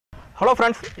Hello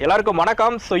friends, எல்லாருக்கும்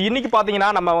வணக்கம். So இன்றைக்கி பார்த்தீங்கன்னா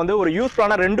நம்ம வந்து ஒரு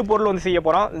யூஸ்ஃபுல்லான ரெண்டு பொருள் வந்து செய்ய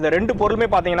போகிறோம். இந்த ரெண்டு பொருளுமே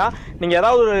பார்த்தீங்கன்னா நீங்கள்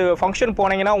ஏதாவது ஒரு ஃபங்க்ஷன்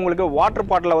போனீங்கன்னா உங்களுக்கு வாட்டர்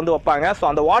பாட்டில் வந்து வைப்பாங்க. ஸோ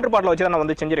அந்த வாட்டர் பாட்டில் வச்சு தான் நான்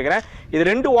வந்து செஞ்சுருக்கிறேன். இது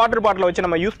ரெண்டு வாட்டர் பாட்டில் வச்சு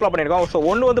நம்ம யூஸ்ஃபுல்லாக பண்ணியிருக்கோம். ஸோ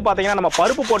ஒன்று வந்து பார்த்தீங்கன்னா நம்ம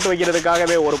பருப்பு போட்டு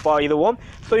வைக்கிறதுக்காகவே ஒரு இதுவும்.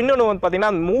 ஸோ இன்னொன்று வந்து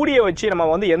பார்த்தீங்கன்னா மூடியை வச்சு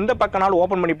நம்ம வந்து எந்த பக்கம்னாலும்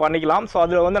ஓப்பன் பண்ணி பண்ணிக்கலாம். ஸோ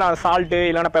அதில் வந்து நான் சால்ட்டு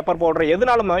இல்லைனா பெப்பர் பவுடர்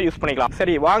எதுனாலும் யூஸ் பண்ணிக்கலாம்.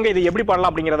 சரி வாங்க இது எப்படி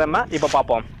பண்ணலாம் அப்படிங்கிறத நம்ம இப்போ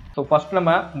பார்ப்போம். ஸோ ஃபஸ்ட்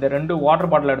நம்ம இந்த ரெண்டு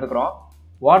வாட்டர் பாட்டில் எடுத்துக்கிறோம்.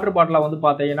 வாட்டர் பாட்டில் வந்து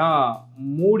பார்த்தீங்கன்னா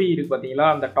மூடி இருக்குது பார்த்தீங்களா,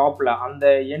 அந்த டாப்பில் அந்த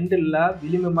எண்டில்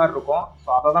விளிம்பு மாதிரி இருக்கும். ஸோ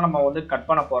அதை தான் நம்ம வந்து கட்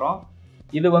பண்ண போகிறோம்.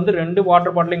 இது வந்து ரெண்டு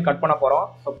வாட்டர் பாட்டிலையும் கட் பண்ண போகிறோம்.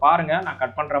 ஸோ பாருங்கள், நான்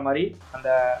கட் பண்ணுற மாதிரி அந்த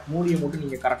மூடியை மட்டும்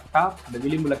நீங்கள் கரெக்டாக அந்த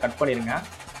விளிம்பில் கட் பண்ணிடுங்க.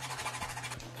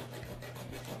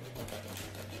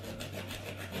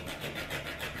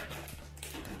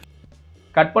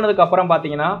 கட் பண்ணதுக்கப்புறம்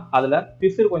பார்த்தீங்கன்னா அதில்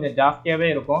பிசுறு கொஞ்சம் ஜாஸ்தியாகவே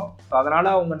இருக்கும். ஸோ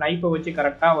அதனால் உங்கள் நைஃபை வச்சு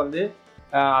கரெக்டாக வந்து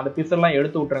அந்த பிசுரெலாம்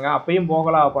எடுத்து விட்ருங்க. அப்பயும்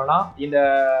போகலாம் அப்படின்னா இந்த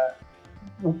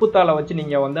உப்புத்தாளை வச்சு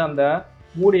நீங்கள் வந்து அந்த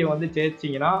மூடியை வந்து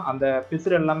தேய்ச்சிங்கன்னா அந்த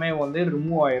பிசுறு எல்லாமே வந்து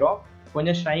ரிமூவ் ஆயிரும்.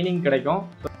 கொஞ்சம் ஷைனிங் கிடைக்கும்.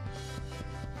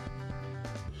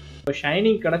 ஸோ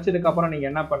ஷைனிங் கிடைச்சதுக்கப்புறம்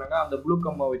நீங்கள் என்ன பண்ணுங்கள், அந்த ப்ளூ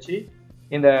கம்மை வச்சு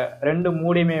இந்த ரெண்டு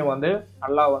மூடியுமே வந்து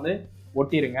நல்லா வந்து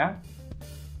ஒட்டிடுங்க.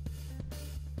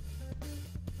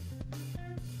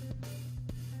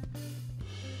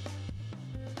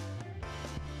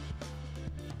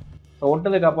 ஸோ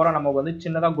ஒட்டதுக்கப்புறம் நமக்கு வந்து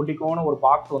சின்னதாக குட்டிக்கோன ஒரு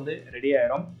பாக்ஸ் வந்து ரெடி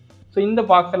ஆயிரும். ஸோ இந்த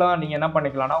பாக்ஸில் நீங்கள் என்ன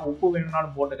பண்ணிக்கலாம்னா உப்பு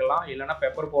வேணும்னாலும் போட்டுக்கலாம், இல்லைனா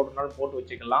பெப்பர் பவுடர்னாலும் போட்டு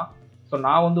வச்சுக்கலாம். ஸோ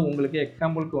நான் வந்து உங்களுக்கு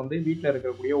எக்ஸாம்பிளுக்கு வந்து வீட்டில்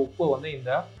இருக்கக்கூடிய உப்பை வந்து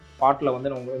இந்த பாட்டில்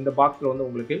வந்து இந்த பாக்ஸில் வந்து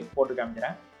உங்களுக்கு போட்டு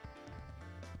காமிக்கிறேன்.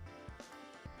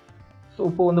 ஸோ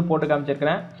உப்பு வந்து போட்டு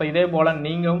காமிச்சிருக்கிறேன். ஸோ இதே போல்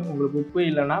நீங்களும் உங்களுக்கு உப்பு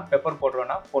இல்லைனா பெப்பர் பவுடர்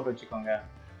வேணால் போட்டு வச்சுக்கோங்க.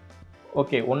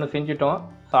 ஓகே, ஒன்று செஞ்சுட்டோம்.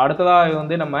 ஸோ அடுத்ததாக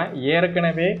வந்து நம்ம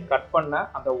ஏற்கனவே கட் பண்ண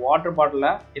அந்த வாட்டர்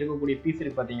பாட்டிலில் இருக்கக்கூடிய பீஸ்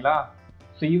இருக்குது பார்த்தீங்களா.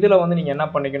 ஸோ இதில் வந்து நீங்கள் என்ன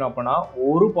பண்ணிக்கணும் அப்படின்னா,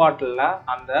 ஒரு பாட்டிலில்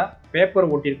அந்த பேப்பர்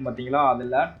ஒட்டியிருக்கு பார்த்தீங்களா,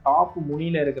 அதில் டாப்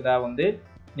முனியில் இருக்கிறத வந்து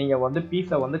நீங்கள் வந்து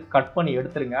பீஸை வந்து கட் பண்ணி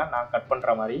எடுத்துருங்க. நான் கட்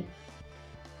பண்ணுற மாதிரி.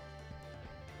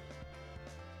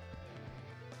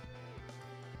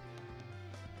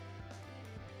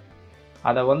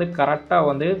 அதை வந்து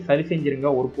கரெக்டாக வந்து சரி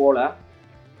செஞ்சுருங்க ஒரு போல்.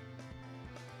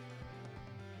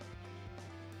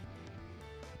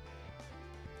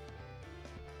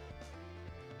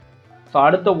 ஸோ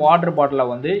அடுத்த வாட்டர் பாட்டிலில்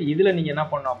வந்து இதில் நீங்கள் என்ன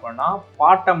பண்ணணும் அப்படின்னா,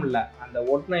 பாட்டமில் அந்த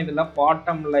ஒட்டின இதில்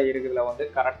பாட்டமில் இருக்கிறதுல வந்து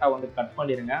கரெக்டாக வந்து கட்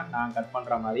பண்ணிடுங்க. நான் கட்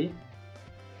பண்ணுற மாதிரி.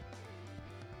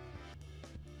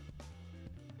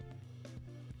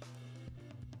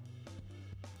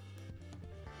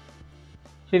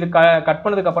 ஸோ இது கட்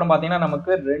பண்ணதுக்கப்புறம் பார்த்தீங்கன்னா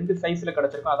நமக்கு ரெண்டு சைஸில்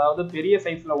கிடச்சிருக்கும். அதாவது பெரிய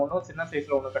சைஸில் ஒன்றும் சின்ன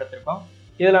சைஸில் ஒன்று கிடச்சிருக்கும்.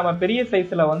 இதில் நம்ம பெரிய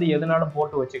சைஸில் வந்து எதுனாலும்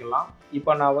போட்டு வச்சுக்கலாம்.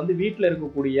 இப்போ நான் வந்து வீட்டில்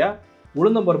இருக்கக்கூடிய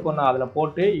உளுந்தம் பருப்பு நான் அதில்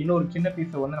போட்டு இன்னொரு சின்ன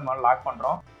பீஸை வந்து நம்ம லாக்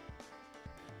பண்ணுறோம்.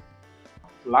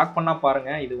 லாக் பண்ணால்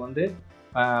பாருங்கள், இது வந்து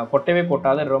கொட்டவே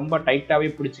கொட்டாது, ரொம்ப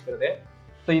டைட்டாகவே பிடிச்சிக்கிறது.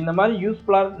 ஸோ இந்த மாதிரி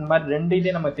யூஸ்ஃபுல்லாக இந்த மாதிரி ரெண்டு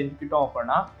இதே நம்ம செஞ்சுக்கிட்டோம்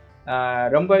அப்படின்னா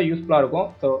ரொம்ப யூஸ்ஃபுல்லாக இருக்கும்.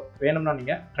 ஸோ வேணும்னா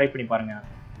நீங்கள் ட்ரை பண்ணி பாருங்கள்.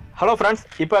 ஹலோ ஃப்ரெண்ட்ஸ்,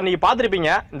 இப்போ நீங்கள் பார்த்துருப்பீங்க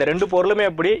இந்த ரெண்டு பொருளுமே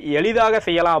எப்படி எளிதாக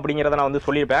செய்யலாம் அப்படிங்கிறத நான் வந்து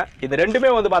சொல்லியிருப்பேன். இது ரெண்டுமே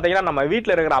வந்து பார்த்தீங்கன்னா நம்ம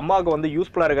வீட்டில் இருக்கிற அம்மாவுக்கு வந்து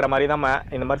யூஸ்ஃபுல்லாக இருக்கிற மாதிரி தான்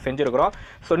நம்ம இந்த மாதிரி செஞ்சுருக்கிறோம்.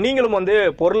 ஸோ நீங்களும் வந்து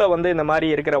பொருளை வந்து இந்த மாதிரி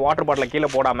இருக்கிற வாட்டர் பாட்டில் கீழே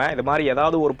போடாமல் இது மாதிரி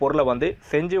ஏதாவது ஒரு பொருளை வந்து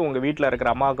செஞ்சு உங்கள் வீட்டில்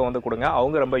இருக்கிற அம்மாவுக்கு வந்து கொடுங்க.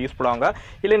 அவங்க ரொம்ப யூஸ்ஃபுல்லாங்க.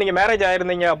 இல்லை நீங்கள் மேரேஜ்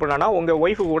ஆகிருந்தீங்க அப்படின்னா உங்கள்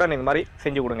ஒய்ஃபுக்கு கூட இந்த மாதிரி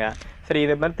செஞ்சு கொடுங்க. சரி,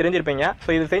 இது மாதிரி தெரிஞ்சிருப்பீங்க. ஸோ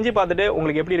இது செஞ்சு பார்த்துட்டு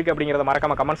உங்களுக்கு எப்படி இருக்குது அப்படிங்கிறத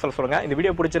மறக்காம கமெண்ட்ஸில் சொல்லுங்கள். இந்த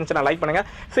வீடியோ பிடிச்சிருந்துச்சுன்னா லைக் பண்ணுங்கள்.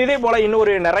 ஸோ இதே போல்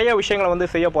இன்னொரு நிறைய விஷயங்களை வந்து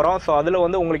செய்ய போகிறோம். ஸோ அதில்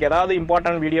வந்து உங்களுக்கு ஏதாவது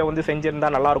இம்பார்ட்டன்ட் வீடியோ வந்து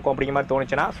செஞ்சிருந்தால் நல்லாயிருக்கும் அப்படிங்கிற மாதிரி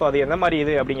தோணுச்சுன்னா ஸோ அது எந்த மாதிரி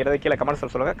இது அப்படிங்கிறத கீழே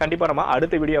கமெண்ட்ஸில் சொல்லுங்கள். கண்டிப்பாக நம்ம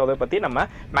அடுத்த வீடியோவை பற்றி நம்ம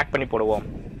மேக் பண்ணி போடுவோம்.